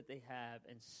they have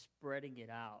and spreading it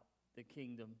out, the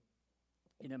kingdom,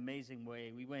 in an amazing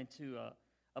way. We went to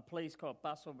a place called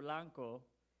Paso Blanco,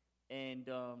 and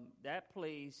that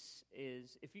place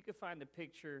is, if you could find a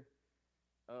picture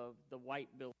of the white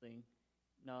building.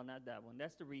 No, not that one.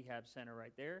 That's the rehab center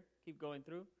right there. Keep going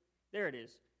through. There it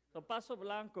is. So Paso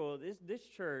Blanco, this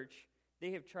church,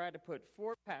 they have tried to put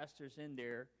 4 pastors in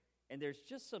there, and there's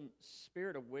just some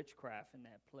spirit of witchcraft in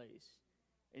that place.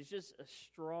 It's just a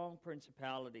strong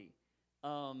principality.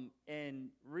 And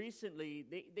recently,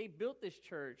 they built this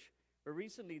church, but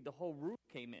recently the whole roof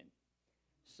came in.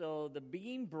 So the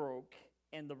beam broke,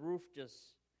 and the roof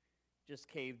just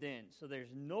caved in. So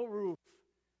there's no roof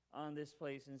on this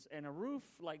place. And a roof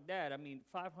like that, I mean,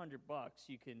 $500,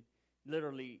 you can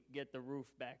literally get the roof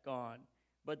back on.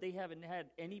 But they haven't had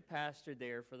any pastor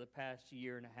there for the past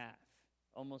year and a half.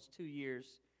 Almost 2 years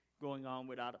going on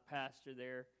without a pastor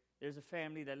there. There's a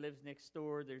family that lives next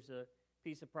door. There's a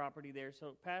piece of property there.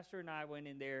 So pastor and I went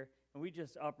in there, and we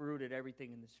just uprooted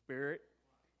everything in the spirit.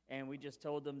 And we just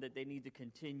told them that they need to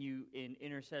continue in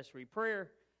intercessory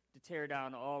prayer to tear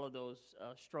down all of those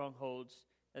strongholds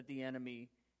that the enemy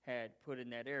had put in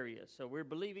that area. So we're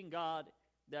believing God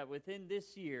that within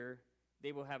this year,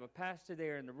 they will have a pastor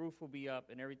there, and the roof will be up,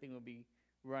 and everything will be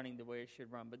running the way it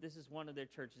should run. But this is one of their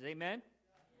churches. Amen?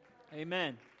 Yeah.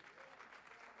 Amen.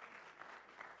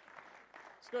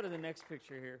 Let's go to the next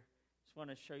picture here. Just want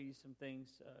to show you some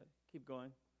things. Keep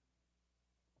going.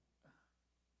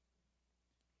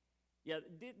 Yeah,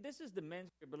 this is the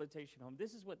men's rehabilitation home.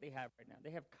 This is what they have right now. They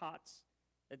have cots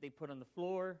that they put on the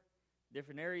floor,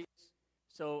 different areas.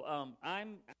 So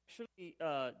I'm actually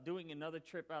doing another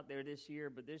trip out there this year,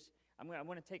 but I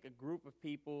want to take a group of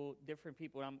people, different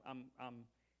people.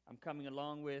 I'm coming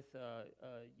along with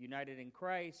United in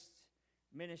Christ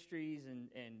Ministries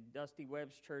and Dusty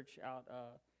Webb's church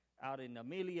out in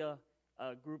Amelia,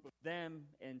 a group of them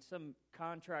and some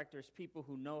contractors, people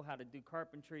who know how to do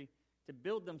carpentry, to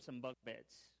build them some bunk beds.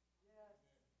 Yes.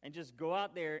 And just go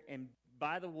out there and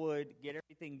buy the wood, get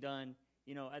everything done.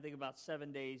 You know, I think about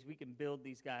 7 days, we can build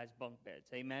these guys bunk beds.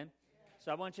 Amen? Yes.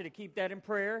 So I want you to keep that in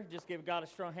prayer. Just give God a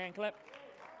strong hand clap.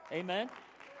 Amen?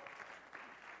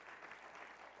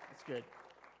 That's good.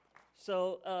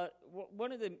 So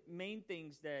one of the main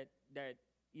things that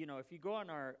you know, if you go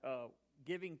on our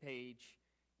giving page,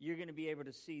 you're going to be able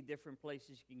to see different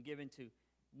places you can give into.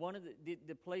 One of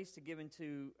the place to give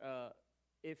into,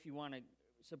 if you want to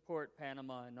support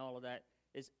Panama and all of that,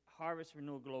 is Harvest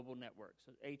Renewal Global Network.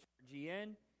 So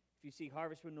HRGN, if you see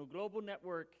Harvest Renewal Global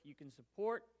Network, you can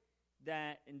support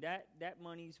that, and that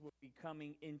monies will be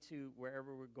coming into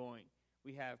wherever we're going.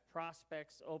 We have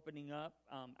prospects opening up.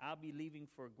 I'll be leaving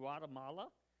for Guatemala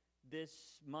this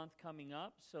month coming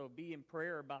up, so be in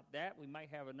prayer about that. We might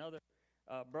have another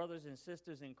brothers and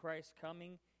sisters in Christ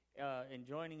coming and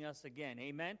joining us again.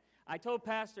 Amen. I told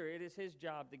Pastor it is his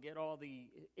job to get all the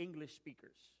English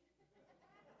speakers.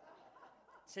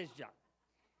 It's his job.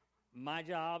 My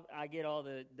job, I get all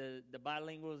the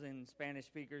bilinguals and Spanish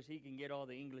speakers. He can get all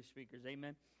the English speakers.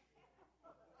 Amen.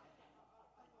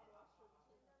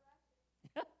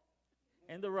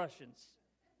 And the Russians.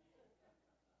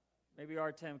 Maybe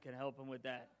Artem can help him with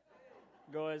that.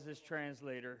 Go as his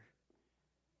translator.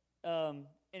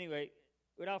 Anyway,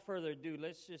 without further ado,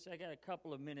 I got a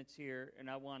couple of minutes here, and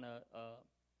I want to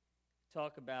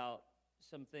talk about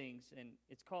some things, and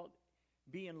it's called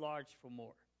Be Enlarged for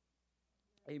More.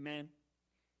 Amen.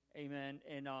 Amen.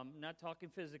 And I'm not talking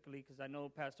physically, because I know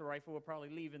Pastor Rifle will probably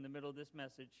leave in the middle of this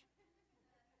message.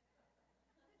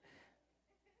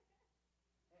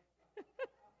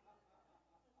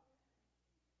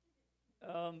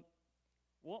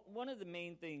 One of the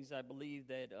main things I believe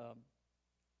that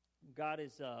God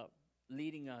is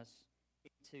leading us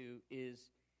into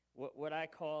is what I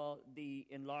call the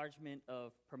enlargement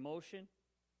of promotion,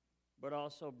 but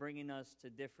also bringing us to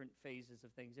different phases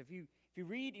of things. If you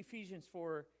read Ephesians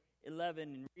 4:11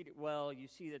 and read it well, you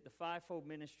see that the fivefold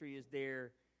ministry is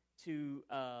there to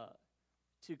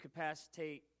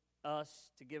capacitate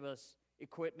us, to give us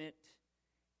equipment,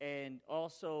 and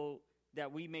also that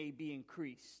we may be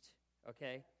increased,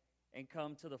 okay, and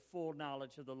come to the full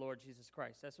knowledge of the Lord Jesus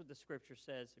Christ. That's what the scripture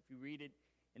says. If you read it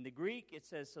in the Greek, it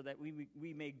says so that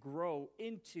we may grow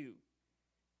into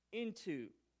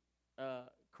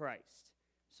Christ.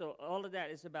 So all of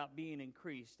that is about being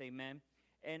increased, amen.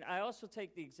 And I also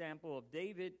take the example of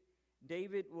David.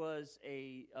 David was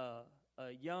a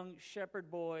young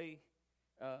shepherd boy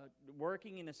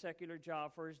working in a secular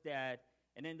job for his dad,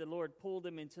 and then the Lord pulled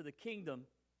him into the kingdom.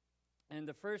 And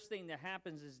the first thing that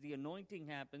happens is the anointing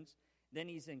happens. Then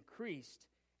he's increased.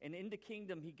 And in the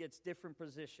kingdom, he gets different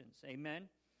positions. Amen?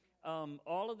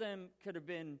 all of them could have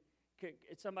been,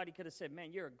 somebody could have said,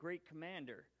 man, you're a great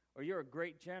commander, or you're a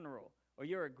great general, or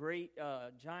you're a great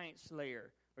giant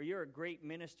slayer, or you're a great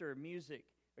minister of music,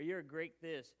 or you're a great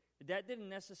this. That did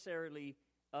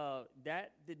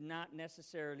not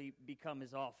necessarily become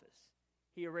his office.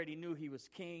 He already knew he was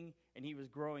king, and he was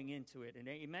growing into it. And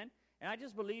amen? And I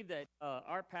just believe that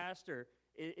our pastor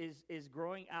is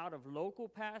growing out of local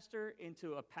pastor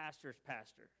into a pastor's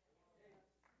pastor.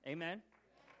 Amen?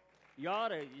 You ought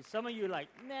to, some of you are like,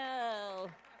 no,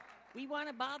 we want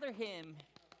to bother him.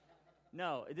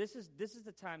 No, this is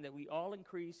the time that we all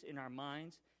increase in our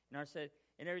minds, in our set,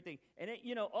 and everything. And,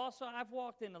 also I've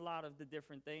walked in a lot of the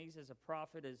different things as a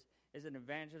prophet, as an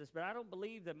evangelist, but I don't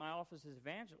believe that my office is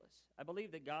evangelist. I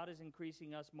believe that God is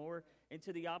increasing us more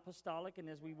into the apostolic, and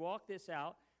as we walk this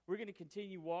out, we're going to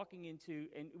continue walking into,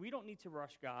 and we don't need to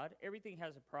rush God. Everything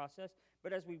has a process,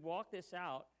 but as we walk this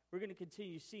out, we're going to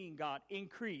continue seeing God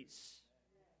increase.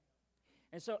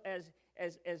 And so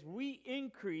as we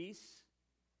increase,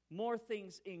 more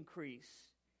things increase.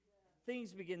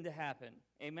 Things begin to happen.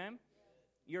 Amen?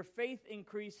 Your faith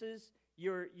increases,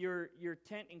 your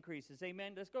tent increases.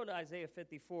 Amen? Let's go to Isaiah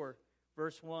 54,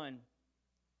 verse 1.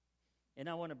 And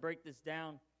I want to break this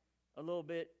down a little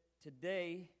bit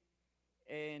today.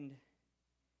 And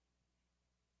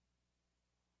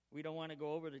we don't want to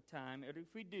go over the time. And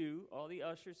if we do, all the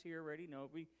ushers here already know.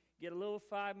 If we get a little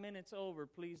 5 minutes over,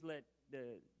 please let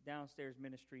the downstairs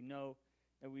ministry know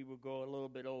that we will go a little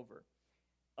bit over.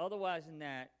 Otherwise than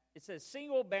that, it says, sing,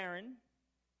 O barren,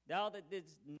 thou that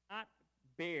didst not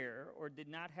bear or did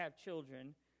not have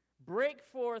children, break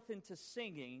forth into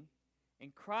singing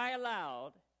and cry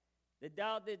aloud that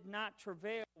thou did not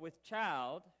travail with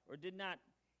child or did not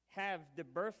have the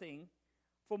birthing.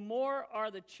 For more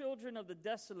are the children of the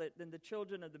desolate than the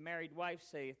children of the married wife,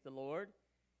 saith the Lord.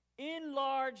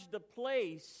 Enlarge the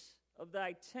place of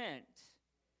thy tent,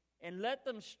 and let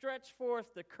them stretch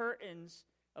forth the curtains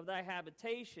of thy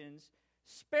habitations.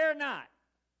 Spare not.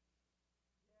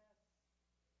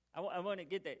 I want to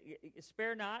get that.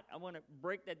 Spare not. I want to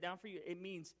break that down for you. It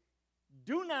means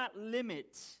do not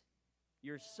limit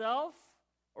yourself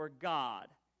or God.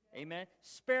 Amen.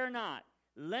 Spare not.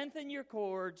 Lengthen your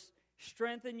cords,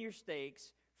 strengthen your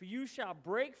stakes, for you shall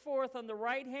break forth on the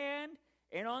right hand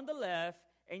and on the left,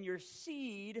 and your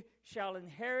seed shall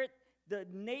inherit the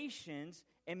nations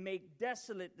and make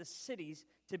desolate the cities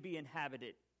to be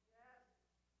inhabited.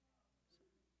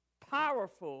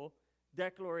 Powerful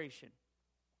declaration.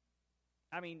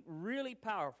 I mean, really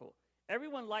powerful.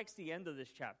 Everyone likes the end of this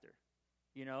chapter,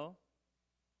 you know.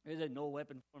 There's a no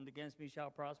weapon formed against me shall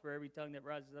prosper, every tongue that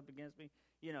rises up against me.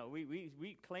 You know,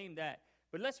 we claim that.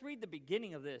 But let's read the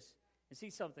beginning of this and see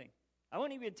something. I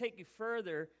won't even take you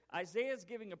further. Isaiah's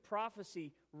giving a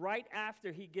prophecy right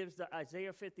after he gives the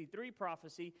Isaiah 53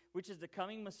 prophecy, which is the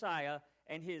coming Messiah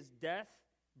and his death,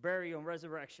 burial, and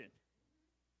resurrection.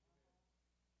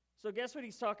 So guess what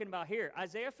he's talking about here?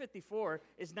 Isaiah 54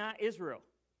 is not Israel.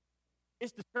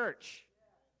 It's the church.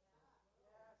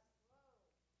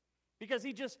 Because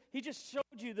he just showed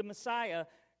you the Messiah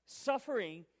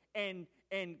suffering and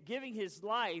giving his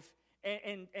life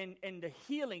and the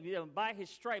healing. You know, by his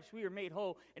stripes we are made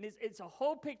whole. And it's a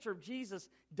whole picture of Jesus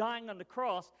dying on the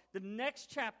cross. The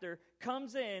next chapter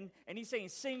comes in and he's saying,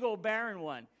 sing, O barren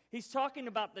one. He's talking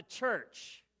about the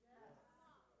church.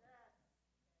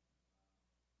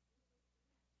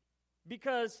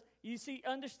 Because, you see,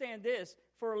 understand this,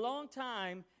 for a long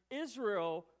time,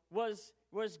 Israel was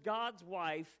God's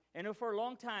wife, and for a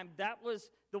long time, that was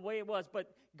the way it was.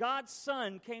 But God's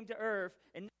Son came to earth,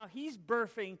 and now he's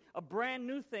birthing a brand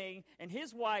new thing, and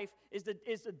his wife is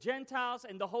the Gentiles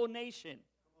and the whole nation.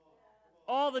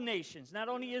 All the nations, not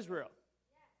only Israel.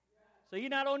 So he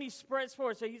not only spreads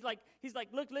forth, so he's like,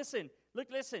 look, listen,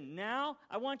 now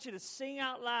I want you to sing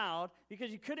out loud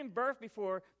because you couldn't birth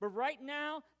before, but right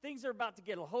now things are about to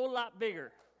get a whole lot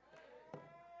bigger.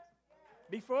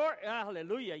 Before,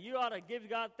 hallelujah, you ought to give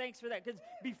God thanks for that, because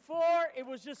before it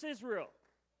was just Israel.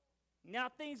 Now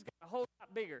things got a whole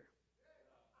lot bigger.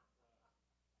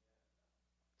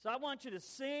 So I want you to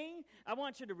sing, I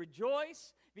want you to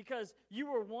rejoice, because you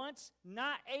were once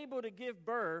not able to give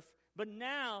birth, but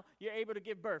now you're able to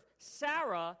give birth.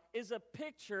 Sarah is a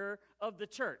picture of the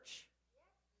church.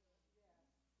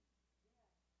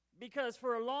 Because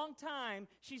for a long time,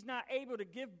 she's not able to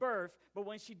give birth, but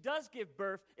when she does give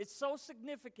birth, it's so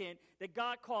significant that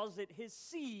God calls it his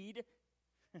seed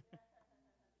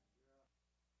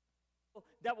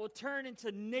that will turn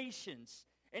into nations,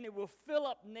 and it will fill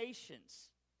up nations.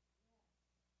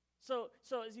 So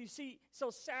as you see,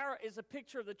 so Sarah is a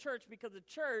picture of the church, because the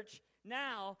church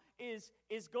now is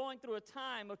going through a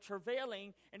time of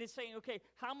travailing, and is saying, okay,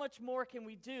 how much more can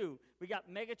we do? We got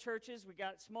mega churches, we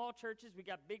got small churches, we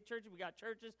got big churches, we got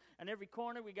churches on every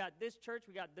corner, we got this church,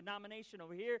 we got denomination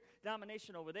over here,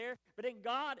 denomination over there. But then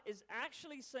God is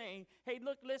actually saying, hey,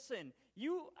 look, listen,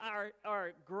 you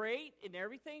are great in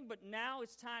everything, but now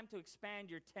it's time to expand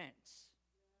your tents.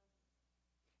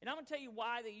 And I'm going to tell you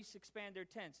why they used to expand their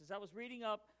tents. As I was reading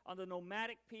up on the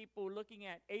nomadic people, looking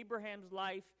at Abraham's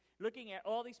life, looking at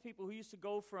all these people who used to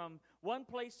go from one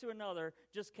place to another,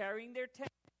 just carrying their tent.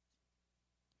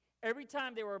 Every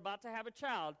time they were about to have a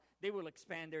child, they will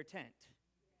expand their tent.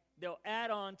 They'll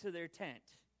add on to their tent.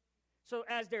 So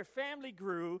as their family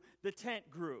grew, the tent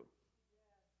grew.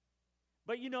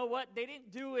 But you know what? They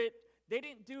didn't do it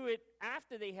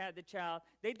after they had the child.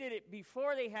 They did it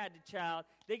before they had the child.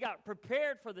 They got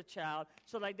prepared for the child.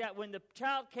 So like that, when the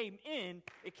child came in,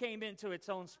 it came into its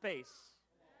own space.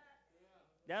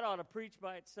 That ought to preach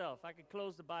by itself. I could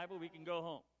close the Bible. We can go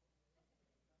home.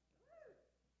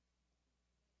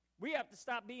 We have to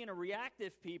stop being a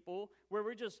reactive people where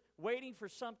we're just waiting for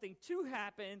something to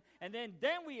happen and then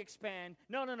we expand.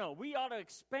 No. We ought to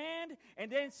expand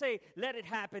and then say, let it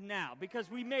happen now, because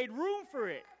we made room for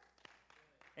it.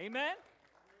 Amen?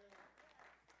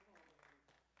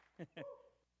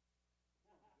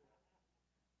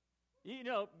 You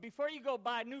know, before you go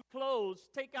buy new clothes,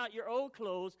 take out your old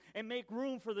clothes and make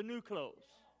room for the new clothes.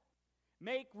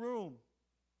 Make room.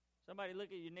 Somebody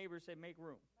look at your neighbor and say, make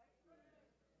room.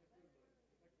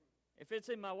 If it's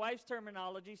in my wife's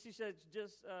terminology, she says,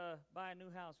 just buy a new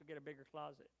house or get a bigger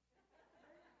closet.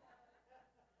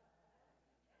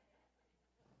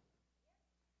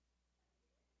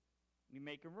 You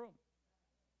make a room.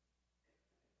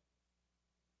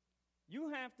 You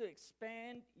have to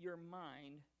expand your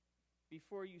mind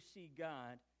before you see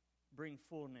God bring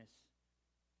fullness.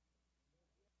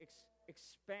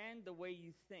 Expand the way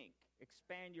you think.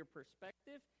 Expand your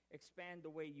perspective. Expand the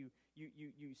way you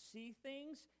see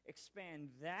things. Expand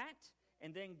that,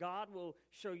 and then God will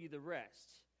show you the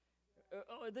rest.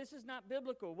 This is not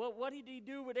biblical. Well, what did he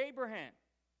do with Abraham?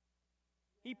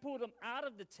 He pulled him out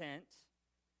of the tent,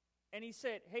 and he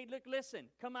said, hey, look, listen,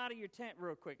 come out of your tent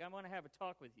real quick. I want to have a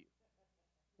talk with you.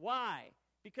 Why?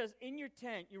 Because in your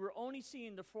tent, you were only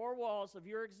seeing the four walls of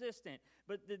your existence.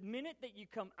 But the minute that you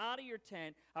come out of your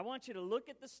tent, I want you to look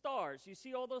at the stars. You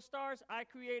see all those stars? I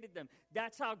created them.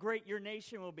 That's how great your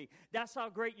nation will be. That's how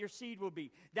great your seed will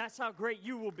be. That's how great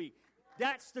you will be.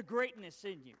 That's the greatness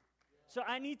in you. So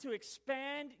I need to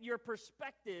expand your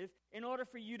perspective in order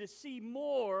for you to see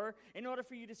more, And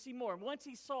once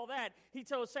he saw that, he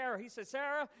told Sarah, he said,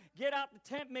 Sarah, get out the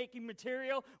tent-making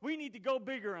material. We need to go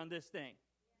bigger on this thing.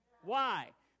 Why?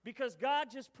 Because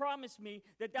God just promised me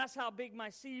that that's how big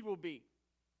my seed will be.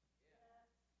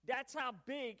 That's how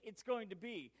big it's going to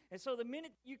be. And so the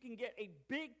minute you can get a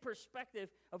big perspective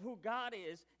of who God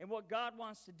is and what God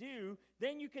wants to do,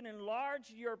 then you can enlarge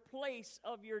your place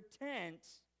of your tent,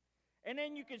 and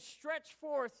then you can stretch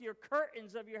forth your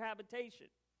curtains of your habitation.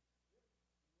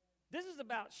 This is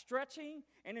about stretching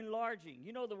and enlarging.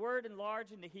 You know the word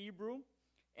enlarge in the Hebrew?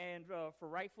 And for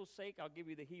rightful sake, I'll give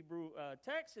you the Hebrew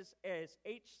text as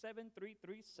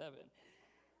H7337.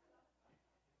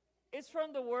 It's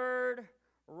from the word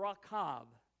rakab,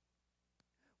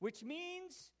 which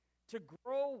means to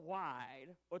grow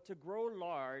wide or to grow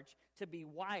large, to be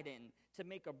widened, to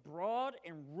make a broad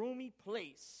and roomy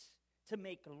place, to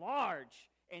make large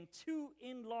and to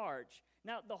enlarge.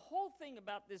 Now, the whole thing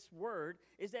about this word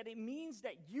is that it means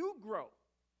that you grow,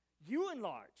 you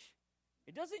enlarge.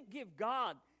 It doesn't give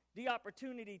God the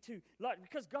opportunity to,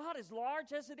 because God is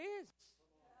large as it is.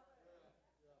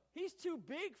 He's too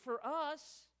big for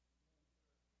us.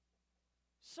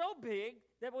 So big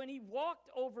that when he walked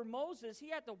over Moses,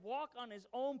 he had to walk on his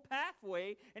own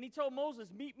pathway, and he told Moses,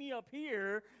 meet me up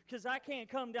here because I can't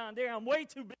come down there. I'm way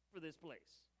too big for this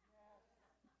place.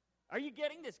 Are you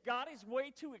getting this? God is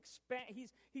way too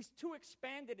he's too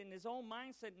expanded in his own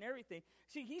mindset and everything.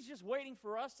 See, he's just waiting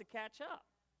for us to catch up.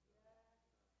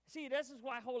 See, this is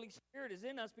why Holy Spirit is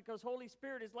in us, because Holy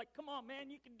Spirit is like, come on, man,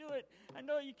 you can do it. I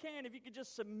know you can. If you could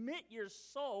just submit your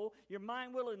soul, your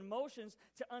mind, will, and emotions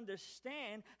to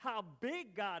understand how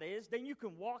big God is, then you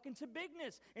can walk into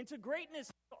bigness, into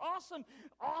greatness. Awesome,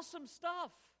 awesome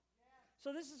stuff.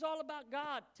 So this is all about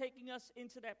God taking us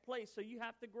into that place. So you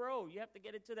have to grow. You have to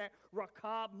get into that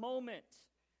rakab moment.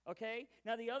 Okay?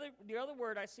 Now the other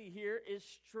word I see here is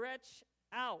stretch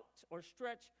out or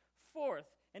stretch forth.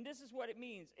 And this is what it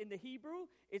means. In the Hebrew,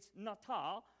 it's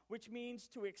natal, which means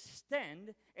to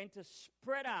extend and to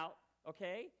spread out,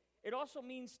 okay? It also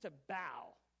means to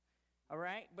bow, all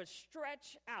right? But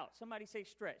stretch out. Somebody say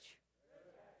stretch.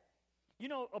 You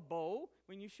know, a bow,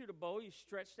 when you shoot a bow, you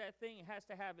stretch that thing. It has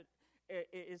to have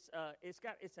it's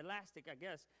got its elastic, I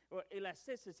guess, or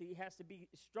elasticity has to be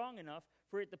strong enough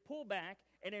for it to pull back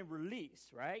and then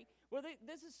release, right? Well,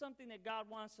 this is something that God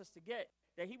wants us to get,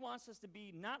 that he wants us to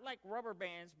be not like rubber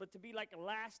bands, but to be like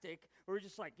elastic. We're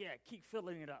just like, yeah, keep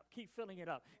filling it up, keep filling it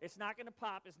up. It's not going to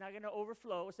pop. It's not going to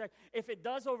overflow. It's like, if it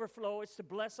does overflow, it's to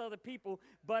bless other people,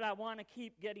 but I want to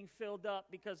keep getting filled up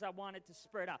because I want it to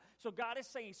spread out. So God is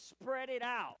saying, spread it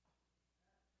out.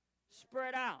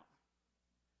 Spread out.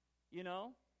 You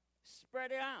know,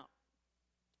 spread it out.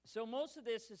 So most of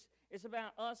this is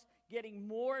about us getting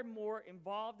more and more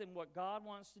involved in what God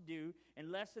wants to do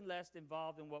and less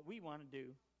involved in what we want to do.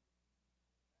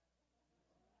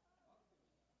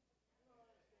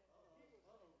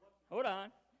 Hold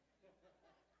on.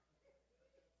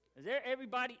 Is there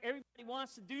everybody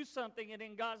wants to do something, and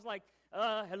then God's like,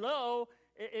 hello,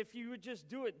 if you would just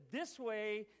do it this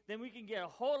way, then we can get a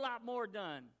whole lot more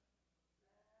done.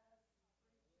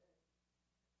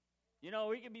 You know,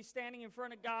 we can be standing in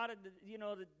front of God at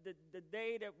the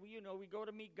day that we go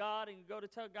to meet God, and you go to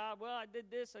tell God, well, I did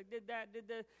this, I did that, did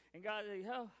this. And God says,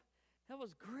 oh, that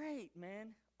was great, man.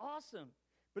 Awesome.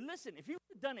 But listen, if you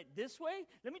would have done it this way,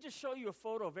 let me just show you a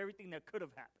photo of everything that could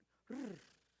have happened.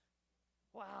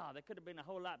 Wow, that could have been a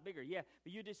whole lot bigger. Yeah,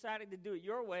 but you decided to do it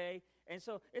your way, and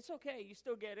so it's okay. You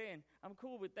still get in. I'm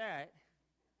cool with that.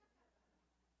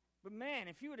 But man,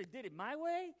 if you would have did it my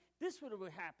way, this would have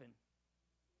happened.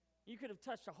 You could have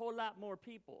touched a whole lot more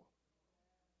people.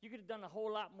 You could have done a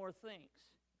whole lot more things.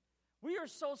 We are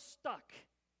so stuck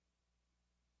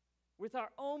with our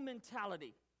own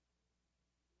mentality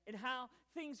and how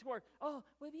things work. Oh,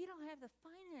 well, you don't have the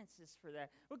finances for that.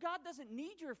 Well, God doesn't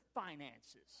need your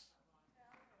finances.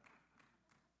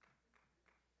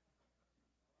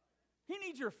 He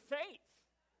needs your faith.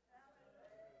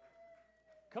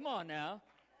 Come on now.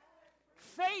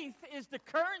 Faith is the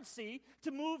currency to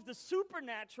move the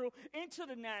supernatural into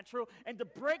the natural and to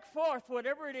break forth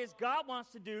whatever it is God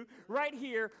wants to do right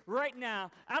here, right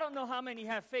now. I don't know how many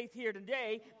have faith here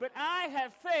today, but I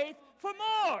have faith for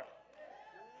more.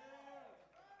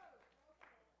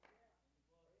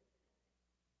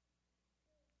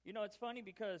 You know, it's funny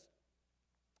because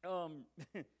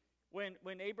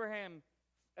when Abraham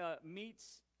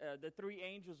meets the three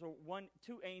angels, or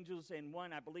two angels and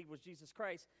one, I believe, was Jesus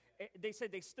Christ, they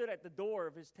said they stood at the door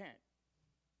of his tent.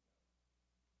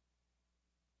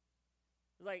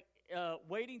 Like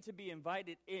waiting to be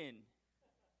invited in,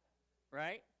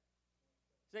 right?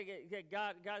 It's like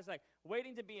God's like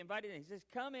waiting to be invited in. He says,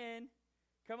 come in,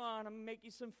 come on, I'm going to make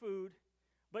you some food.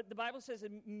 But the Bible says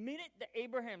the minute that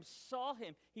Abraham saw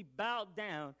him, he bowed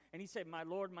down and he said, my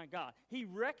Lord, my God. He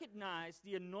recognized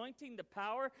the anointing, the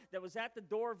power that was at the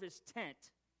door of his tent.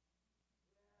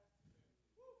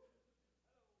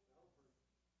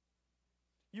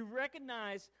 You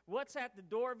recognize what's at the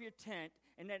door of your tent,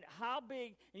 and then how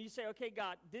big, and you say, okay,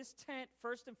 God, this tent,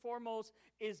 first and foremost,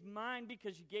 is mine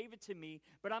because you gave it to me,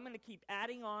 but I'm going to keep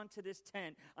adding on to this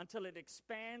tent until it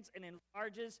expands and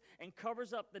enlarges and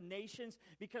covers up the nations,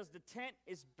 because the tent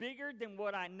is bigger than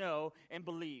what I know and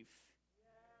believe.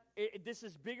 This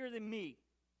is bigger than me.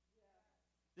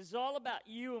 This is all about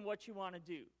you and what you want to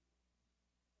do.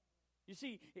 You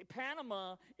see,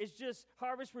 Panama is just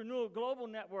Harvest Renewal Global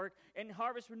Network and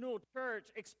Harvest Renewal Church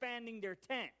expanding their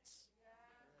tents.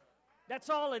 That's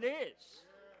all it is.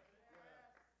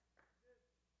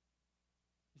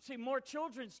 You see, more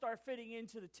children start fitting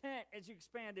into the tent as you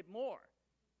expand it more.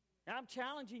 Now, I'm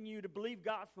challenging you to believe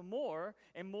God for more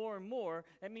and more and more.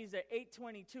 That means that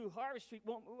 822 Harvest Street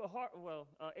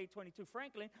 822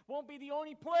 Franklin won't be the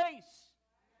only place.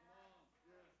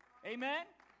 Amen?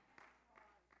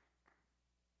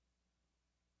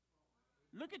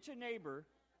 Look at your neighbor.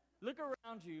 Look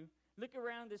around you. Look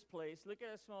around this place. Look at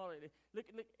how small it is. Look,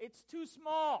 it's too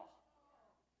small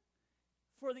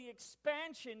for the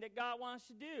expansion that God wants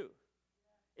to do.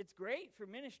 It's great for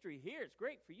ministry here. It's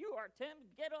great for you, Artem.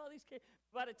 Get all these kids.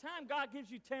 By the time God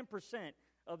gives you 10%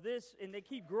 of this and they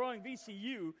keep growing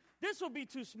VCU, this will be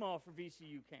too small for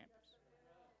VCU campus.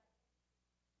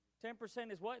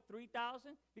 10% is what?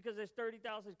 3,000? Because there's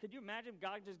 30,000. Could you imagine if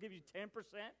God just gives you 10%?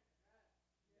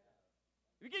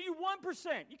 If we give you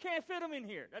 1%, you can't fit them in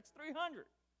here. That's 300.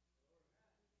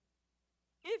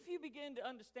 If you begin to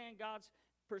understand God's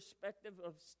perspective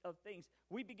of things,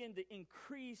 we begin to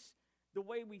increase the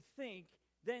way we think,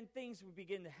 then things will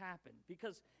begin to happen.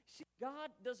 Because see, God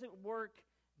doesn't work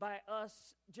by us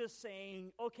just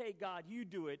saying, okay, God, you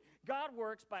do it. God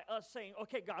works by us saying,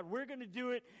 okay, God, we're going to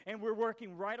do it, and we're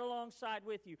working right alongside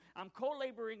with you. I'm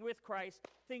co-laboring with Christ.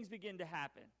 Things begin to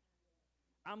happen.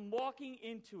 I'm walking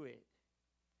into it.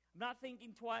 I'm not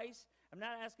thinking twice. I'm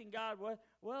not asking God,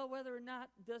 whether or not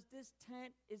does this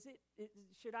tent,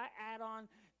 should I add on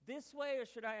this way or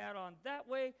should I add on that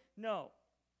way? No.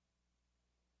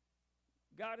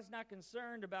 God is not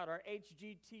concerned about our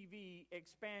HGTV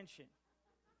expansion.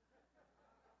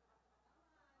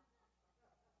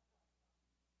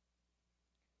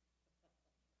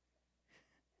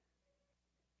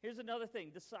 Here's another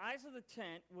thing. The size of the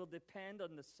tent will depend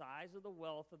on the size of the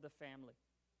wealth of the family.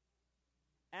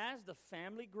 As the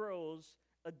family grows,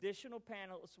 additional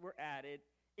panels were added,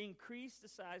 increased the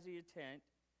size of your tent,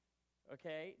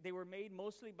 okay? They were made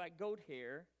mostly by goat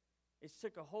hair. It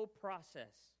took a whole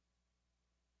process.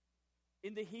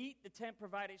 In the heat, the tent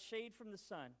provided shade from the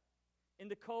sun. In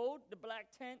the cold, the black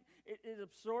tent, it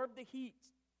absorbed the heat.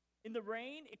 In the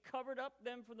rain, it covered up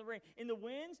them from the rain. In the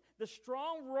winds, the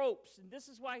strong ropes, and this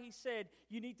is why he said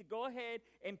you need to go ahead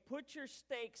and put your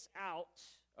stakes out,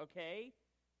 okay?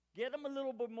 Get them a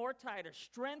little bit more tighter.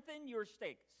 Strengthen your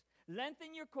stakes.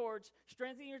 Lengthen your cords.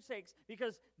 Strengthen your stakes.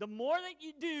 Because the more that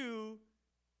you do,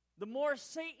 the more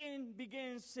Satan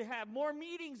begins to have more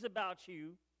meetings about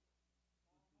you.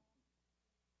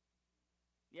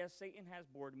 Yes, Satan has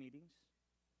board meetings.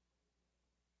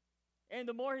 And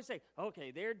the more he say,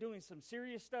 okay, they're doing some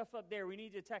serious stuff up there. We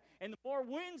need to attack. And the more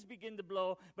winds begin to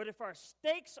blow. But if our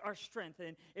stakes are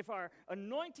strengthened, if our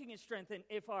anointing is strengthened,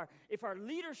 if our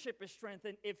leadership is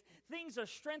strengthened, if things are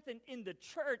strengthened in the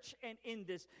church and in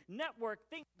this network,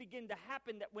 things begin to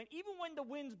happen that even when the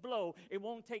winds blow, it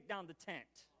won't take down the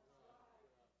tent.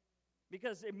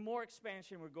 Because in more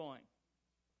expansion we're going.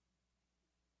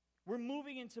 We're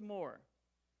moving into more.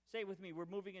 Say it with me, we're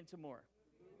moving into more.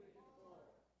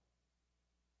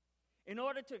 In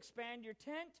order to expand your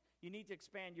tent, you need to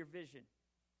expand your vision.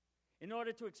 In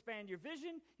order to expand your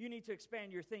vision, you need to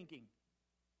expand your thinking.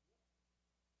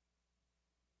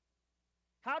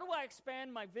 How do I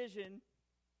expand my vision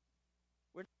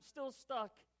when I'm still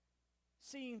stuck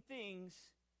seeing things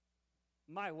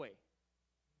my way?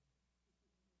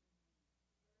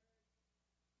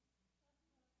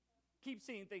 Keep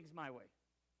seeing things my way.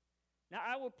 Now,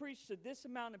 I will preach to this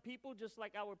amount of people just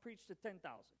like I would preach to 10,000.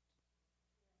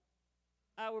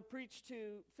 I would preach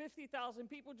to 50,000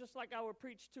 people just like I would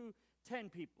preach to 10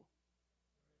 people.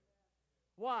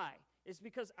 Why? It's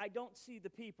because I don't see the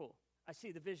people. I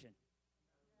see the vision.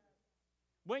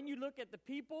 When you look at the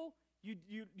people, you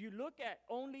look at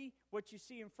only what you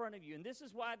see in front of you. And this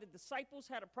is why the disciples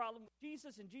had a problem with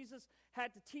Jesus, and Jesus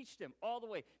had to teach them all the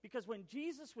way. Because when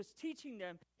Jesus was teaching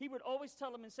them, he would always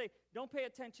tell them and say, don't pay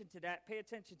attention to that, pay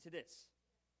attention to this.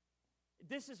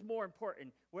 This is more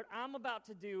important. What I'm about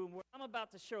to do and what I'm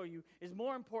about to show you is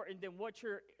more important than what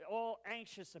you're all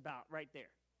anxious about right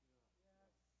there.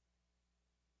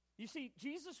 You see,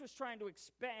 Jesus was trying to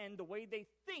expand the way they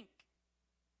think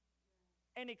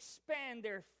and expand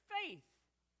their faith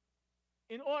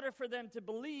in order for them to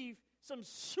believe some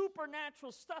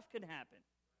supernatural stuff can happen.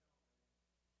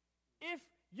 If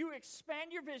you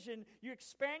expand your vision, you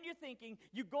expand your thinking,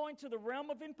 you go into the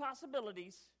realm of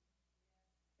impossibilities.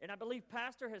 And I believe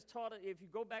Pastor has taught it. If you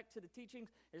go back to the teachings,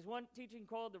 there's one teaching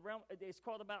called it's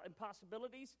called about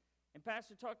impossibilities. And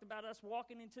Pastor talked about us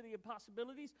walking into the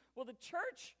impossibilities. Well, the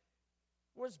church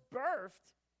was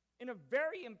birthed in a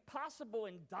very impossible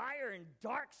and dire and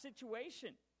dark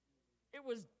situation. It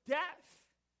was death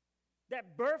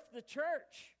that birthed the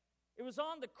church. It was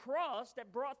on the cross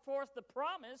that brought forth the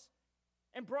promise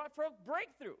and brought forth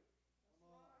breakthrough.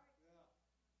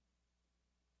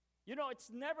 You know, it's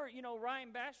never,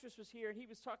 Ryan Bastress was here, and he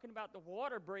was talking about the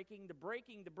water breaking, the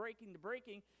breaking.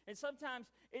 And sometimes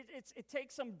it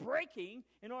takes some breaking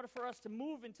in order for us to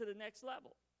move into the next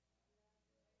level.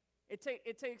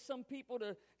 It takes some people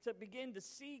to begin to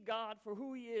see God for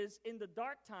who he is in the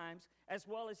dark times as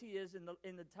well as he is in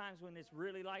the times when it's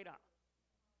really light out.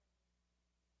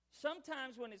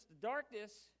 Sometimes when it's the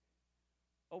darkness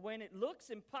or when it looks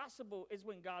impossible is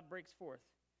when God breaks forth.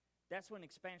 That's when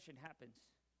expansion happens.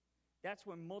 That's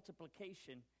when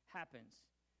multiplication happens.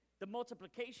 The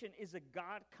multiplication is a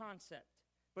God concept.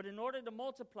 But in order to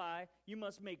multiply, you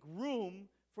must make room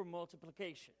for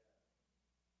multiplication.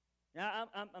 Now,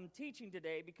 I'm teaching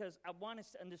today because I want us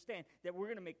to understand that we're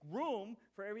going to make room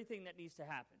for everything that needs to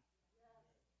happen.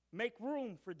 Make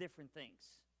room for different things.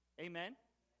 Amen?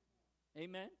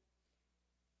 Amen?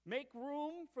 Make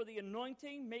room for the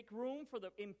anointing. Make room for the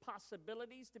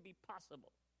impossibilities to be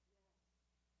possible.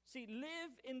 See,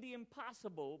 live in the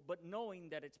impossible, but knowing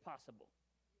that it's possible.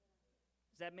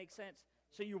 Does that make sense?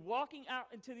 So you're walking out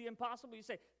into the impossible. You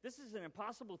say, this is an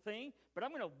impossible thing, but I'm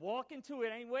going to walk into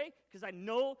it anyway because I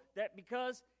know that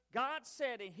because God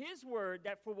said in his word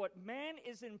that for what man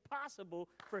is impossible,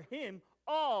 for him,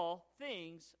 all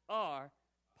things are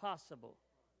possible.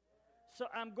 So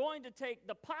I'm going to take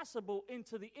the possible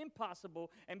into the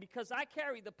impossible, and because I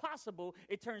carry the possible,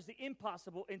 it turns the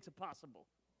impossible into possible.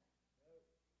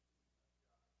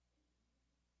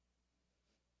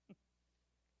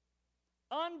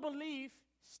 Unbelief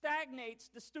stagnates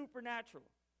the supernatural.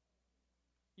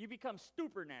 You become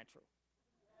supernatural.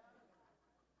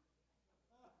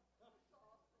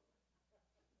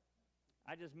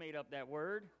 I just made up that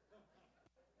word.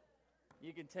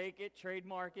 You can take it,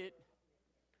 trademark it.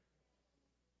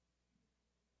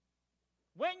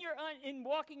 When you're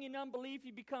walking in unbelief,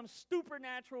 you become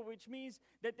supernatural, which means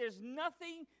that there's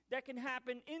nothing that can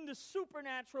happen in the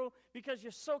supernatural because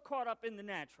you're so caught up in the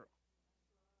natural.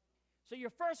 So your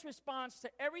first response to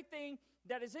everything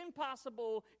that is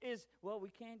impossible is, well, we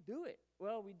can't do it.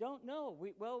 Well, we don't know.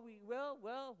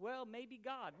 Maybe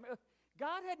God.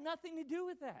 God had nothing to do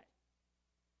with that.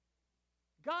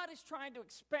 God is trying to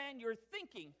expand your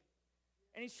thinking,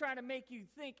 and he's trying to make you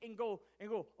think and go,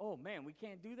 oh, man, we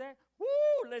can't do that?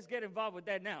 Woo, let's get involved with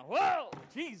that now. Whoa,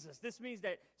 Jesus, this means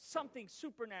that something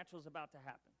supernatural is about to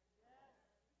happen.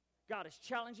 God is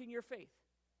challenging your faith.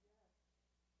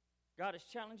 God is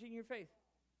challenging your faith.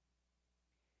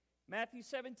 Matthew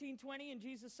 17:20, and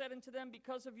Jesus said unto them,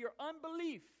 because of your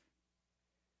unbelief,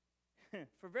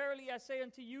 for verily I say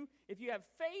unto you, if you have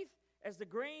faith as the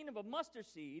grain of a mustard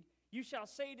seed, you shall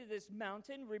say to this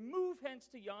mountain, remove hence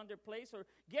to yonder place, or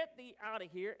get thee out of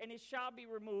here, and it shall be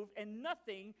removed, and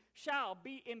nothing shall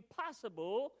be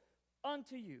impossible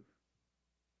unto you.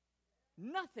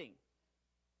 Nothing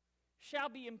shall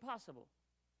be impossible.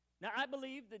 Now, I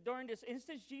believe that during this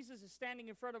instance, Jesus is standing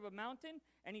in front of a mountain,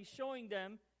 and he's showing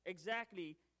them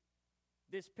exactly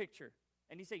this picture.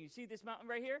 And he's saying, you see this mountain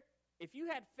right here? If you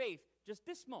had faith just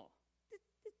this small, this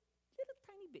little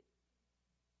tiny bit.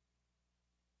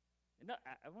 And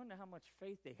I wonder how much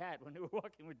faith they had when they were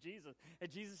walking with Jesus, and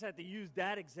Jesus had to use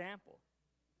that example.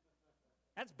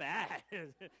 That's bad.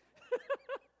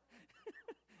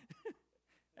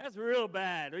 That's real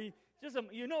bad.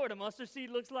 You know what a mustard seed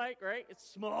looks like, right? It's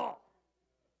small.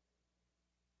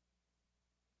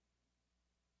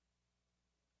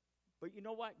 But you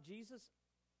know what? Jesus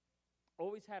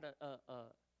always had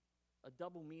a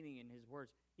double meaning in his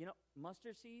words. You know,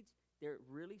 mustard seeds, they're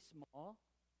really small,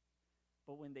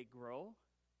 but when they grow,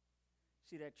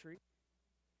 see that tree?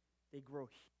 They grow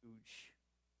huge.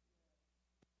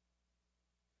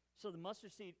 So the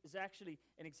mustard seed is actually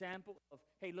an example of,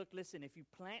 hey, look, listen, if you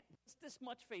plant this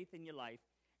much faith in your life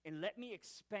and let me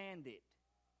expand it,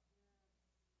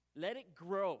 let it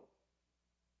grow,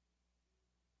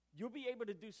 you'll be able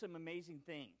to do some amazing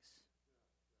things.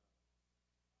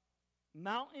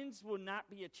 Mountains will not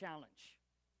be a challenge.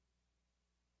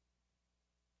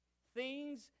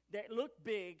 Things that look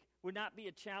big will not be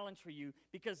a challenge for you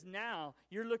because now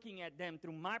you're looking at them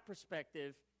through my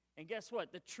perspective. And guess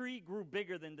what? The tree grew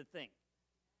bigger than the thing.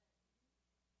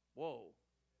 Whoa.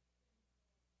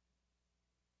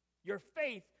 Your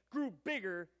faith grew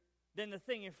bigger than the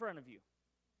thing in front of you.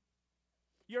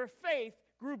 Your faith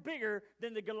grew bigger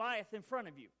than the Goliath in front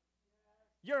of you.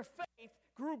 Your faith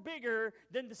grew bigger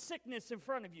than the sickness in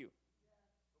front of you.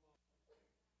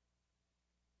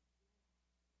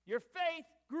 Your faith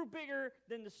grew bigger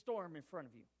than the storm in front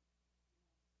of you.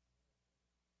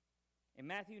 In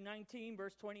Matthew 19,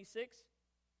 verse 26,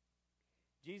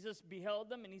 Jesus beheld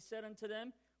them, and he said unto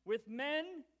them, with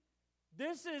men,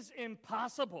 this is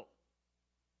impossible.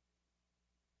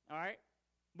 All right?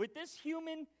 With this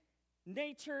human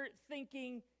nature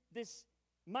thinking, this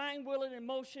mind, will, and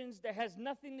emotions that has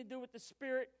nothing to do with the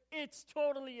Spirit, it's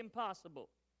totally impossible.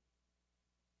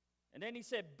 And then he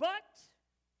said, but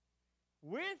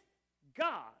with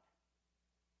God,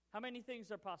 how many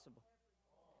things are possible?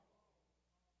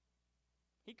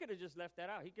 He could have just left that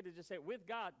out. He could have just said, with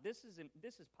God, this is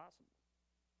possible.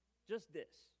 Just this.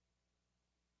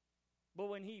 But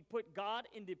when he put God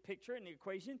in the picture, in the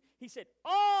equation, he said,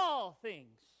 all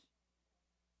things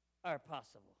are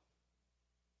possible.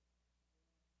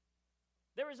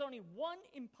 There is only one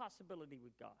impossibility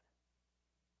with God.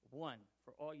 One,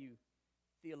 for all you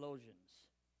theologians.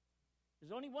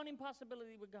 There's only one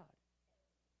impossibility with God.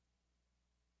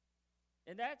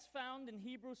 And that's found in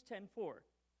Hebrews 10:4.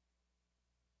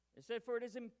 It said, for it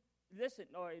is, in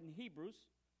Hebrews,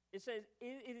 it says,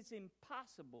 it is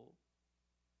impossible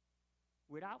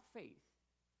without faith.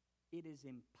 It is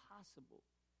impossible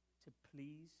to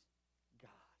please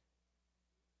God.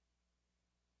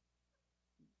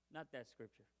 Not that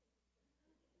scripture.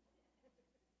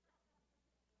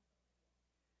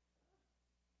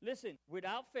 Listen,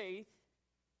 without faith,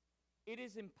 it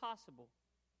is impossible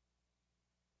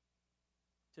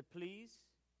to please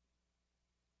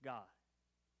God.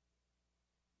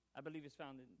 I believe it's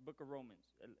found in the book of Romans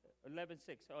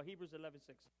 11:6, or Hebrews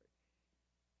 11:6.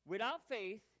 Without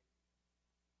faith,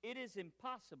 it is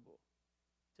impossible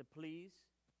to please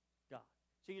God.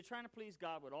 So you're trying to please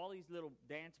God with all these little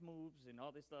dance moves and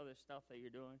all this other stuff that you're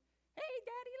doing. Hey,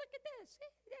 Daddy, look at this. Hey,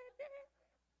 Daddy.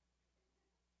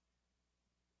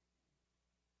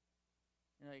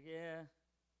 You're like, yeah,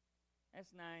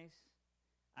 that's nice.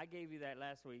 I gave you that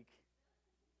last week.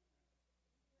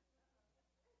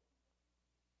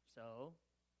 So,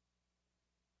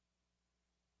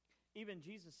 even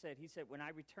Jesus said, he said, when I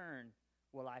return,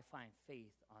 will I find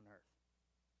faith on earth?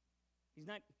 He's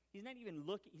not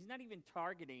even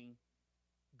targeting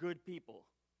good people.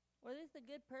 Well, this is a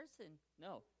good person.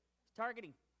 No, he's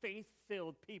targeting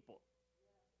faith-filled people.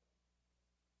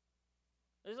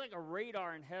 There's like a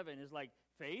radar in heaven. It's like,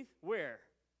 faith? Where?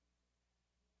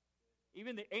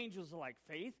 Even the angels are like,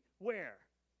 faith? Where?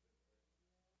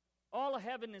 All of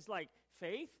heaven is like,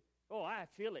 faith? Oh, I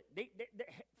feel it.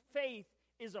 Faith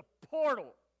is a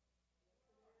portal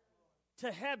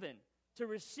to heaven to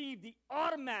receive the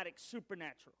automatic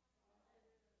supernatural.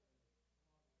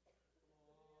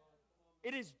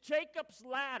 It is Jacob's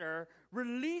ladder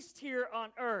released here on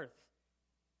earth.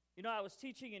 You know, I was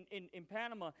teaching in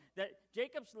Panama that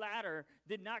Jacob's ladder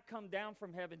did not come down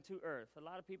from heaven to earth. A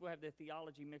lot of people have their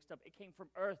theology mixed up. It came from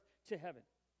earth to heaven.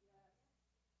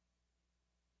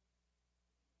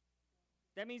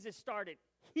 That means it started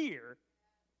here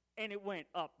and it went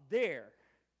up there.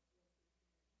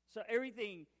 So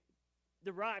everything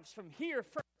derives from here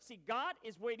first. See, God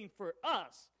is waiting for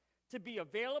us to be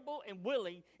available and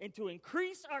willing and to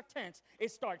increase our tents.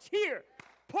 It starts here.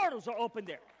 Portals are open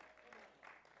there.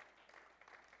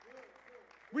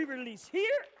 We release here,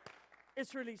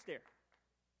 it's released there.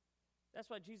 That's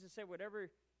why Jesus said,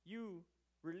 whatever you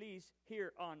release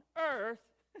here on earth,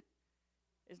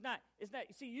 it's not, you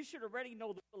see, you should already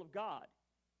know the will of God.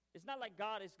 It's not like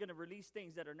God is going to release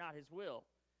things that are not his will.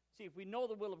 See, if we know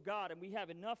the will of God and we have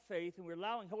enough faith and we're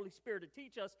allowing Holy Spirit to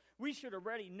teach us, we should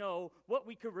already know what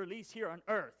we could release here on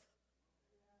earth.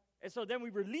 And so then we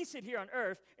release it here on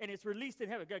earth and it's released in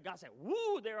heaven. God said,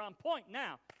 woo, they're on point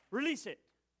now. Release it.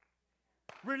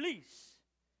 Release.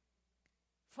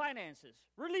 Finances.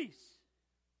 Release.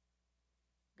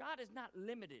 God is not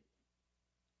limited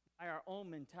by our own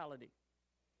mentality.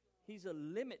 He's a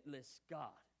limitless God.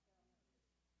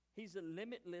 He's a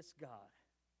limitless God.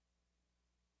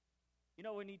 You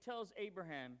know, when he tells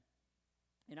Abraham,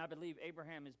 and I believe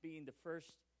Abraham is being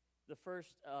the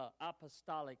first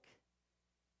apostolic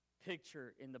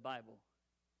picture in the Bible.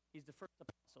 He's the first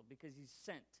apostle because he's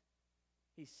sent.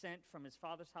 He's sent from his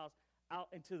father's house out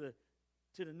into the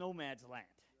nomad's land.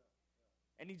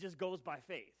 And he just goes by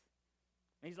faith.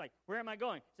 And he's like, where am I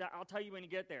going? He said, I'll tell you when you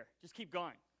get there. Just keep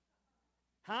going.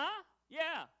 Huh?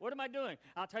 Yeah. What am I doing?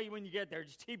 I'll tell you when you get there.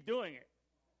 Just keep doing it.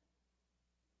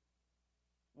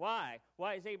 Why?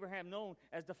 Why is Abraham known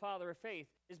as the father of faith?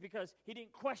 It's because he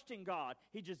didn't question God.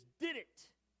 He just did it.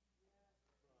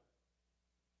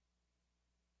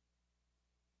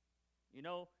 You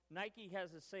know, Nike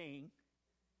has a saying.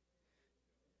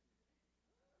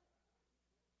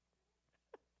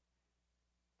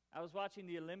 I was watching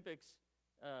the Olympics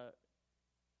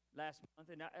last month,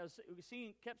 and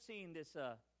kept seeing this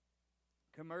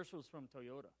commercials from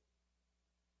Toyota.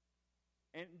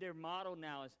 And their motto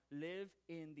now is, live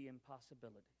in the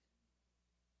impossibilities.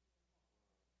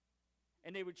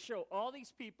 And they would show all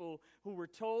these people who were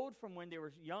told from when they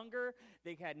were younger,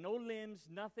 they had no limbs,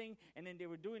 nothing, and then they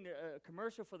were doing a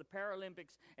commercial for the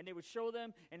Paralympics, and they would show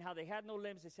them and how they had no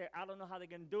limbs. They said, I don't know how they're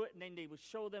going to do it. And then they would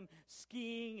show them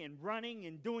skiing and running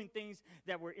and doing things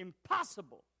that were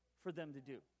impossible for them to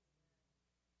do.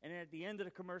 And at the end of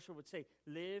the commercial would say,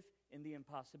 live in the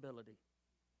impossibility.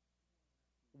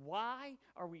 Why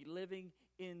are we living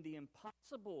in the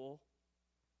impossible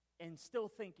and still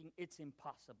thinking it's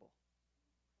impossible?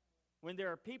 When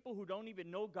there are people who don't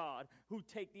even know God who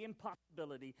take the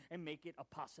impossibility and make it a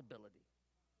possibility.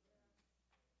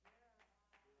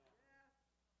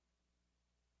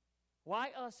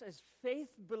 Why us as faith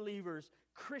believers,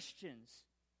 Christians,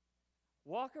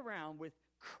 walk around with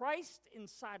Christ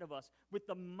inside of us, with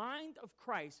the mind of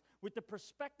Christ, with the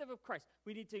perspective of Christ?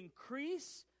 We need to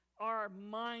increase our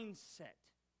mindset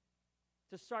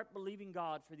to start believing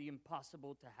God for the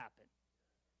impossible to happen.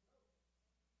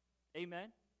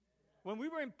 Amen? When we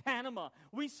were in Panama,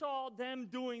 we saw them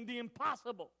doing the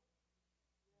impossible.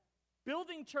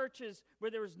 building churches where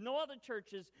there was no other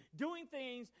churches, doing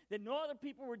things that no other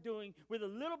people were doing with a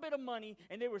little bit of money,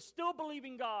 and they were still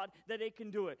believing God that they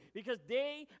can do it because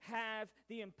they have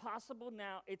the impossible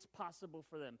now. It's possible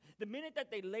for them. The minute that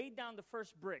they laid down the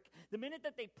first brick, the minute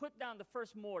that they put down the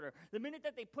first mortar, the minute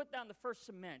that they put down the first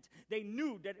cement, they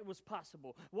knew that it was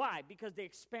possible. Why? Because they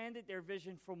expanded their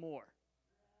vision for more.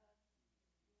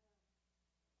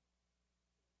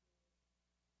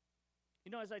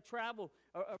 You know, as I travel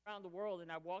around the world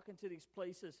and I walk into these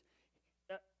places,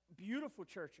 beautiful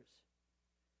churches.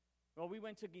 Well, we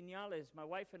went to Guiñales, my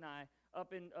wife and I,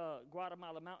 up in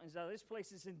Guatemala Mountains. Now, this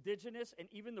place is indigenous, and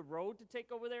even the road to take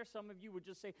over there, some of you would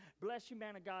just say, bless you,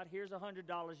 man of God, here's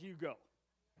 $100, you go.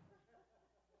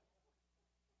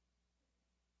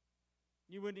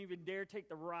 You wouldn't even dare take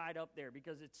the ride up there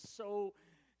because it's so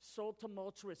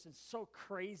tumultuous and so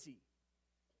crazy.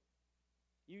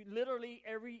 You literally,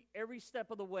 every step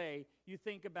of the way, you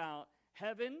think about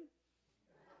heaven,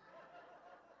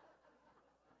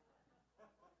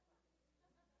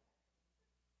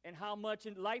 and how much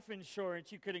in life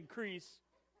insurance you could increase.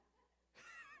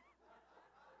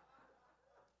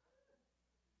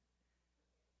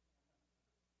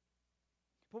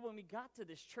 But when we got to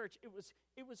this church, it was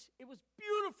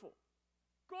beautiful,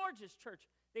 gorgeous church.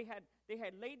 They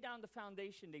had laid down the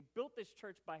foundation. They built this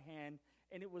church by hand,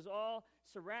 and it was all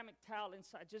ceramic tile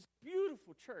inside, just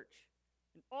beautiful church.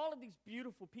 And all of these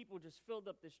beautiful people just filled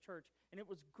up this church, and it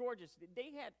was gorgeous.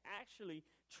 They had actually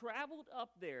traveled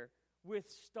up there with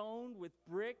stone, with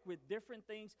brick, with different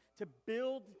things to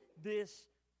build this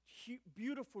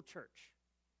beautiful church.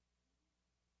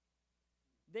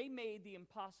 They made the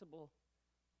impossible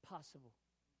possible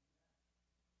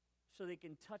so they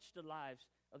can touch the lives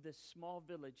of this small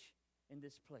village in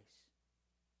this place.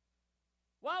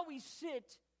 While we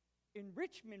sit in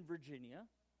Richmond, Virginia,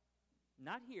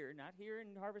 not here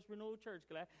in Harvest Renewal Church,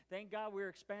 thank God we're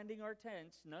expanding our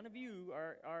tents. None of you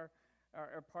are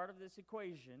part of this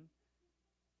equation.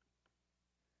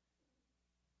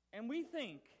 And we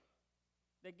think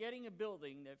that getting a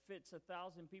building that fits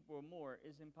 1,000 people or more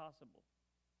is impossible.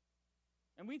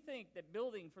 And we think that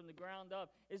building from the ground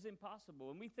up is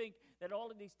impossible. And we think that all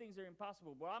of these things are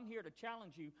impossible. Well, I'm here to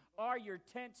challenge you. Are your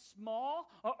tents small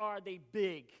or are they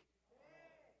big?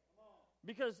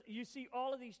 Because you see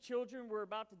all of these children we're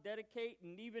about to dedicate,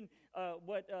 and even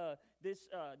what this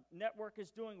network is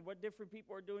doing, what different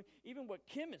people are doing, even what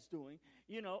Kim is doing,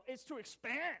 it's to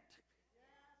expand.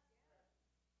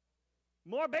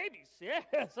 More babies.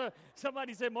 Yeah. So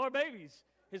somebody said more babies.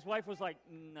 His wife was like,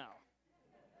 no.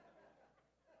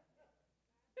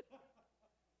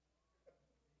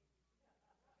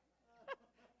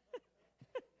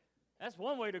 That's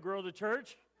one way to grow the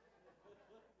church.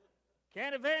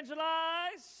 Can't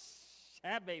evangelize,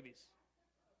 have babies.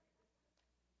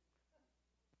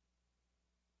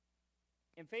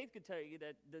 And Faith could tell you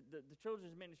that the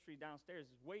children's ministry downstairs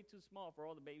is way too small for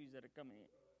all the babies that are coming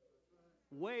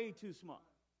in. Way too small.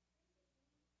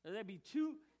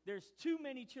 There's too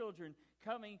many children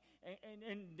coming,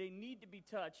 and they need to be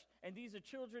touched. And these are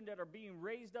children that are being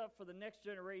raised up for the next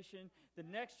generation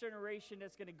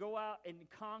that's going to go out and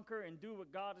conquer and do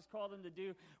what God has called them to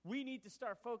do. We need to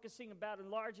start focusing about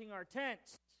enlarging our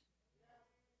tents.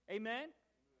 Amen?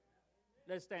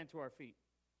 Let's stand to our feet.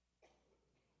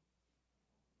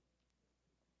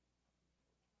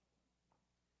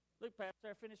 Look, Pastor,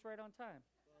 I finished right on time.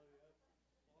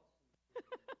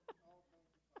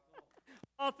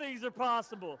 All things are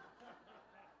possible.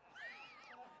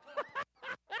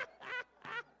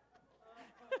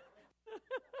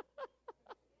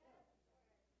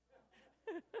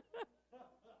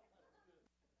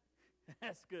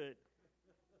 That's good.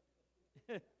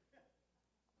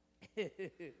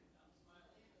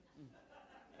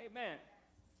 Amen.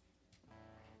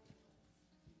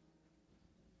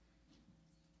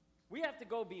 We have to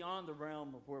go beyond the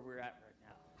realm of where we're at right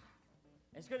now.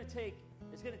 It's going to take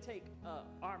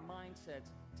our mindsets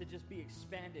to just be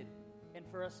expanded, and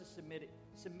for us to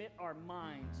submit our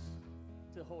minds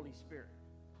to the Holy Spirit.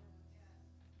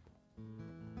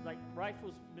 Like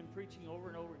Rifle's been preaching over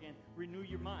and over again, renew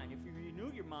your mind. If you renew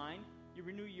your mind, you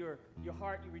renew your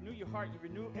heart, you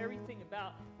renew everything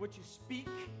about what you speak.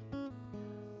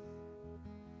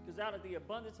 Because out of the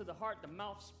abundance of the heart, the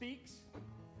mouth speaks.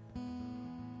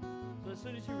 So as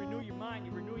soon as you renew your mind,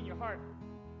 you're renewing your heart.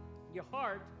 Your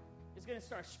heart is going to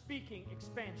start speaking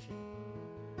expansion.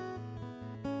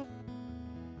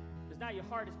 Because now your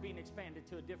heart is being expanded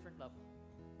to a different level.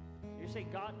 You say,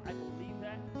 God, I believe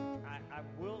that.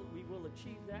 We will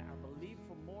achieve that. I believe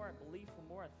for more. I believe for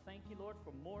more. I thank you, Lord,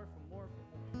 for more, for more, for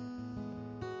more.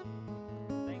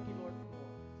 Thank you, Lord, for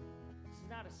more.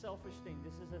 not a selfish thing.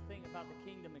 This is a thing about the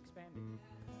kingdom expanding.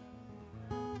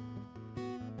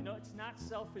 You know, it's not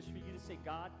selfish for you to say,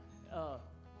 God,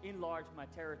 enlarge my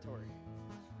territory.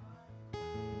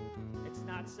 It's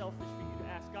not selfish for you to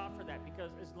ask God for that,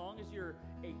 because as long as you're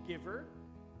a giver,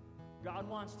 God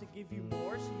wants to give you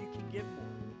more so you can give more.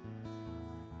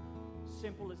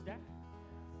 Simple as that.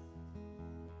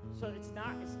 So it's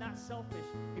not selfish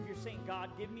if you're saying, God,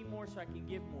 give me more so I can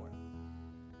give more,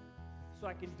 so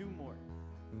I can do more.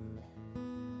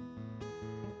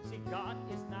 See, God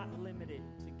is not limited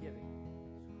to giving.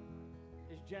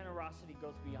 His generosity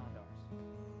goes beyond ours.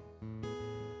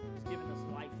 He's given us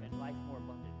life and life more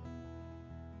abundantly.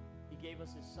 He gave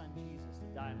us his son Jesus to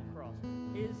die on the cross.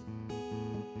 His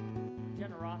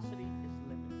generosity is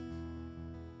limitless.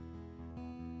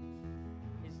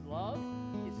 His love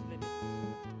is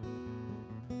limitless.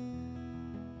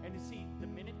 And you see, the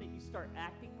minute that you start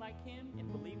acting like him and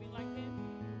believing like him,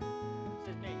 it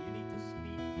says, man, you need to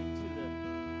speak into the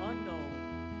unknown.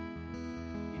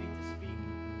 You need to speak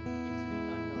into the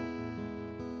unknown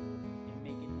and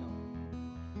make it known.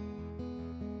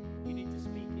 You need to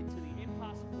speak into the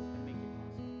impossible and make it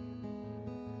possible.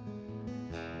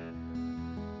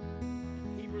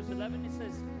 Hebrews 11, it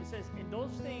says, and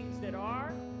those things that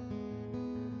are,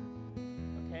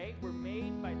 okay, were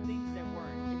made by things that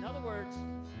weren't. In other words,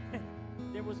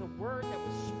 there was a word that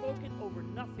was spoken over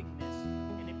nothingness,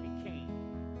 and it became.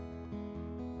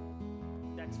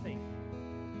 That's faith.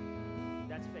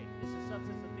 That's faith. It's the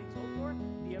substance of things hoped for,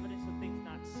 the evidence of things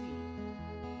not seen.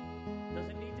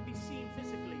 Doesn't need to be seen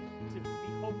physically to be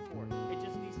hoped for. It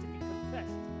just needs to be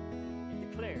confessed and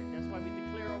declared. That's why we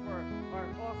declare over our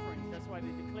offerings. That's why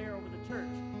we declare over the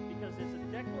church, because there's a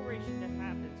declaration that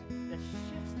happens that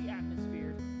shifts the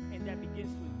atmosphere and that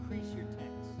begins to increase your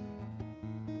tents.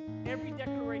 Every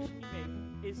declaration you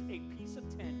make is a piece of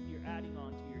tent you're adding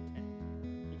on to your tent.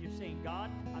 And you're saying, God,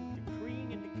 I'm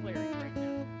decreeing and declaring right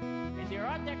now. And there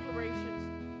are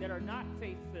declarations that are not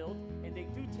faith-filled, and they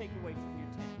do take away from your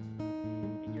tent.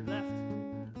 And you're left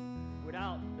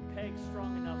without the pegs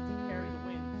strong enough to carry the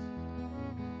winds.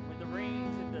 When the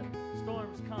rains and the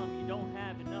storms come, you don't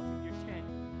have enough of your tent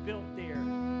built there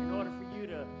in order for you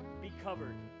to be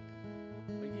covered.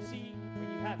 But you see, when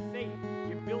you have faith,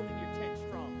 you're building your tent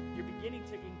strong. You're beginning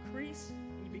to increase,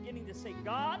 and you're beginning to say,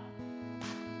 God,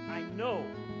 I know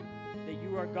that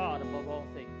you are God above all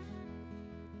things.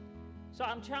 So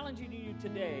I'm challenging you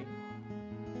today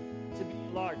to be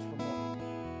large for more.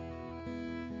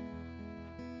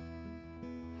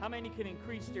 How many can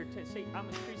increase their tent? Say, I'm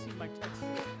increasing my tent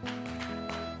today.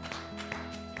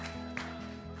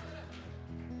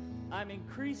 I'm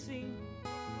increasing.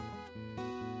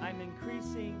 I'm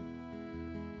increasing.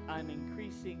 I'm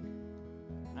increasing.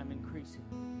 I'm increasing.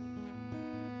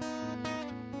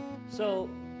 So,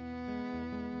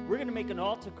 we're going to make an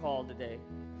altar call today.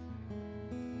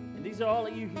 And these are all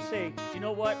of you who say, you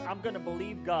know what? I'm going to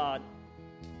believe God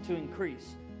to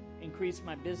increase. Increase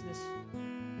my business.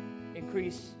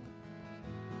 Increase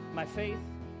my faith.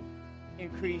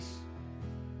 Increase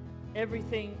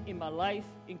everything in my life.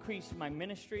 Increase my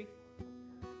ministry.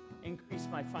 Increase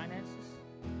my finances.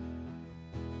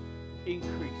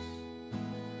 Increase.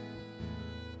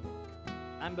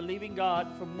 I'm believing God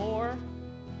for more,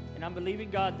 and I'm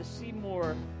believing God to see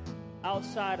more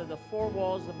outside of the four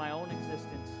walls of my own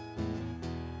existence.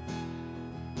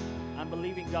 I'm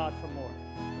believing God for more.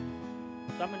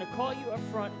 So I'm going to call you up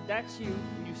front. That's you.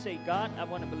 When you say, God, I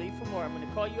want to believe for more, I'm going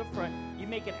to call you up front. You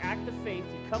make an act of faith.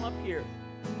 You come up here,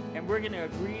 and we're going to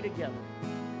agree together.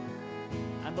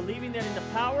 I'm believing that in the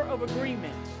power of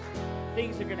agreement,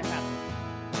 things are going to happen.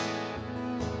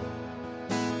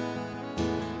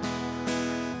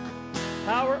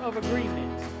 Power of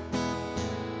agreement.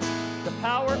 The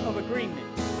power of agreement.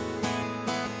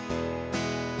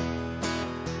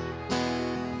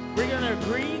 We're going to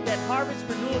agree that Harvest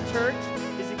Renewal Church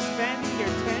is expanding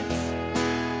their tents,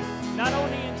 not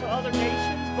only into other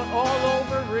nations, but all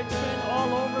over Richmond,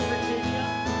 all over Virginia.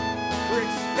 We're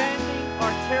expanding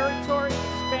our territory,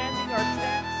 expanding our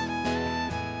tents.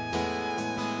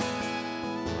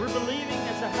 We're believing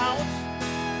as a house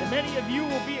that many of you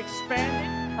will be expanded.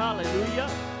 Hallelujah.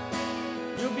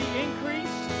 You'll be increased.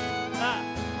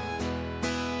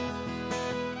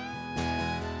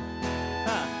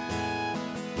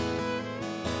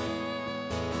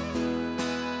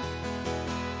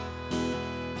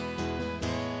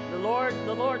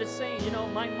 The Lord is saying, you know,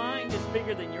 my mind is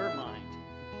bigger than your mind.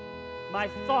 My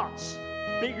thoughts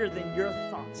bigger than your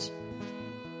thoughts.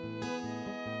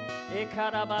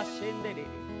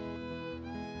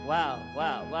 Wow.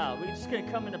 We're just going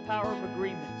to come in the power of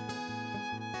agreement.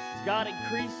 As God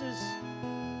increases,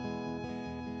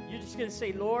 going to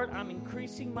say, Lord, I'm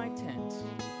increasing my tent.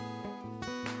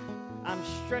 I'm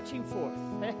stretching forth.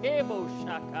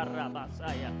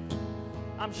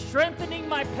 I'm strengthening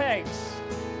my pegs.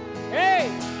 Hey,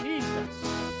 Jesus.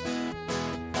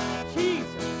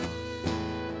 Jesus.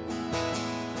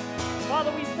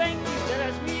 Father, we thank you that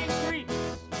as we increase,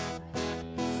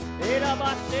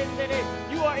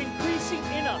 you are increasing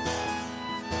in us.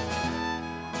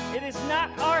 It is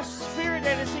not our spirit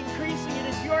that is increasing. It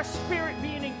is your spirit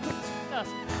being increased in us.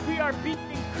 We are being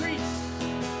increased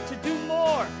to do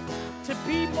more, to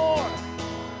be more,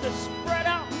 to spread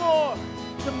out more,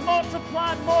 to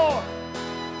multiply more,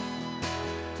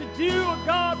 to do,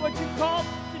 God, what you called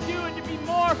to do and to be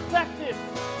more effective.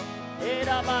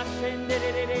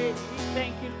 We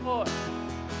thank you, Lord.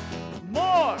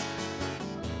 More.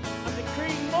 I'm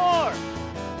decreeing more.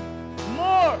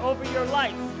 More over your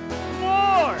life.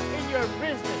 More in your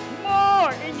business.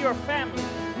 More in your family.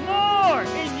 More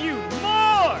in you.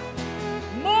 More.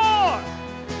 More.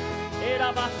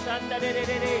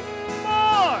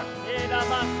 More.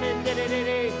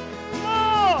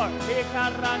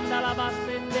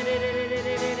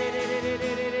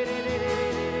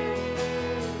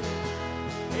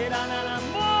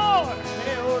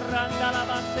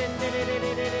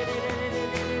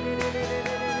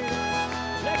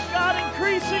 Let God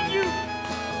increase in you.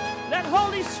 Let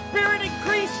Holy Spirit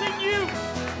increase in you.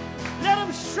 Let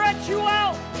Him stretch you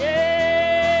out.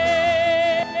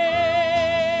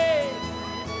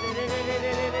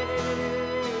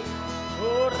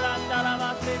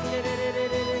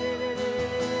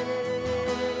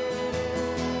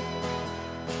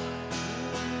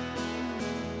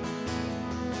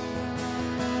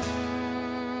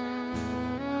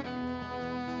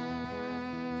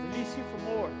 Release you for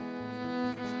more.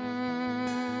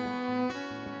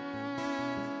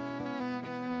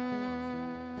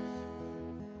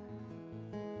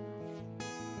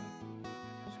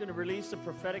 Just going to release the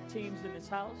prophetic teams in this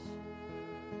house.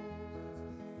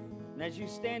 And as you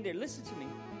stand there, listen to me.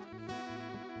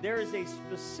 There is a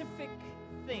specific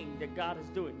thing that God is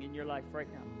doing in your life right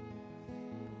now.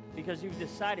 Because you've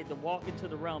decided to walk into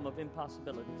the realm of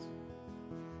impossibilities.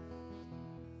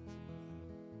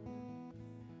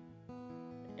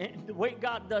 And the way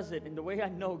God does it, and the way I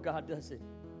know God does it,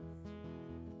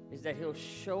 is that He'll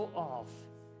show off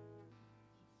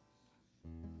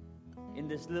in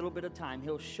this little bit of time.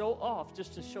 He'll show off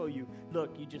just to show you,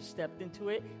 look, you just stepped into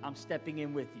it, I'm stepping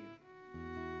in with you.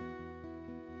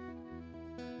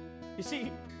 You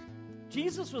see,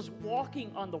 Jesus was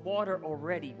walking on the water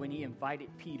already when He invited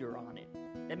Peter on it.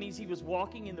 That means He was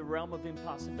walking in the realm of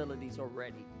impossibilities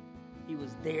already. He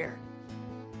was there.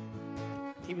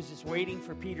 He was just waiting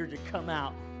for Peter to come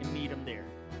out and meet him there.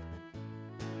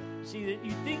 See, that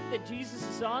you think that Jesus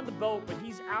is on the boat, but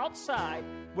He's outside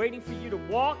waiting for you to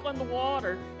walk on the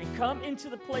water and come into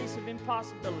the place of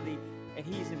impossibility, and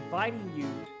He's inviting you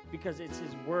because it's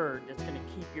His word that's going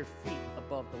to keep your feet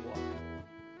above the water.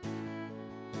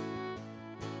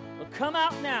 Well, come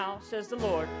out now, says the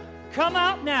Lord. Come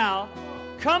out now.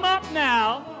 Come up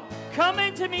now. Come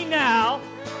into me now.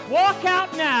 Walk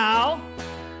out now.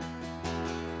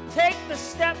 Take the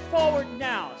step forward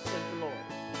now, says the Lord.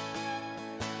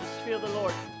 Just feel the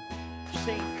Lord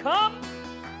saying, come.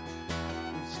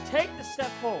 Just take the step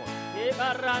forward.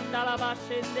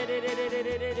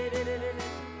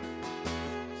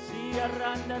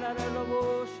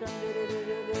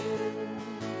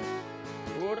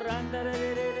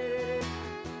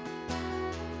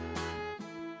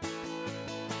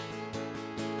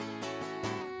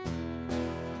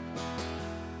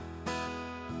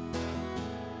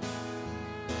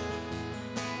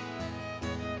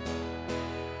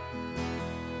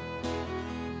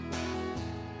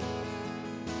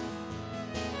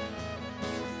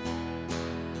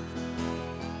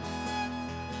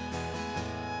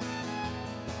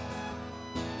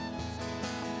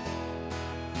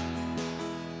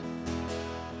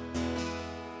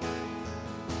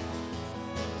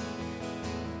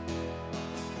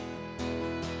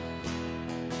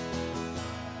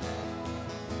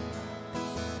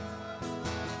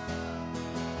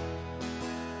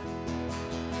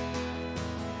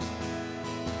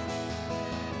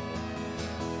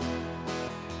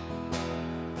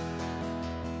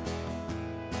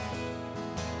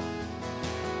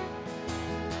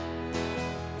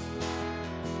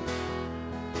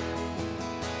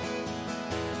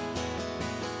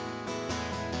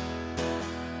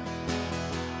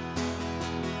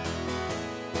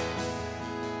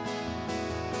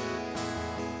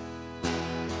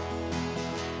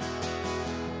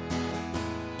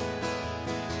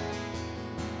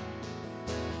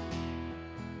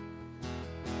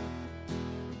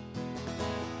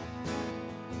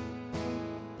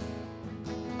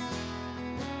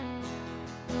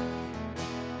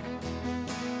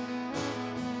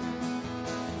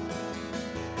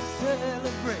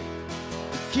 Celebrate,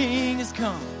 the King has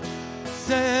come.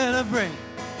 Celebrate,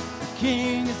 the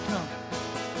King has come.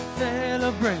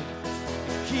 Celebrate,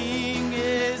 the King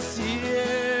is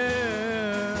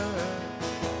here.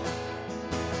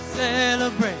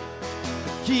 Celebrate,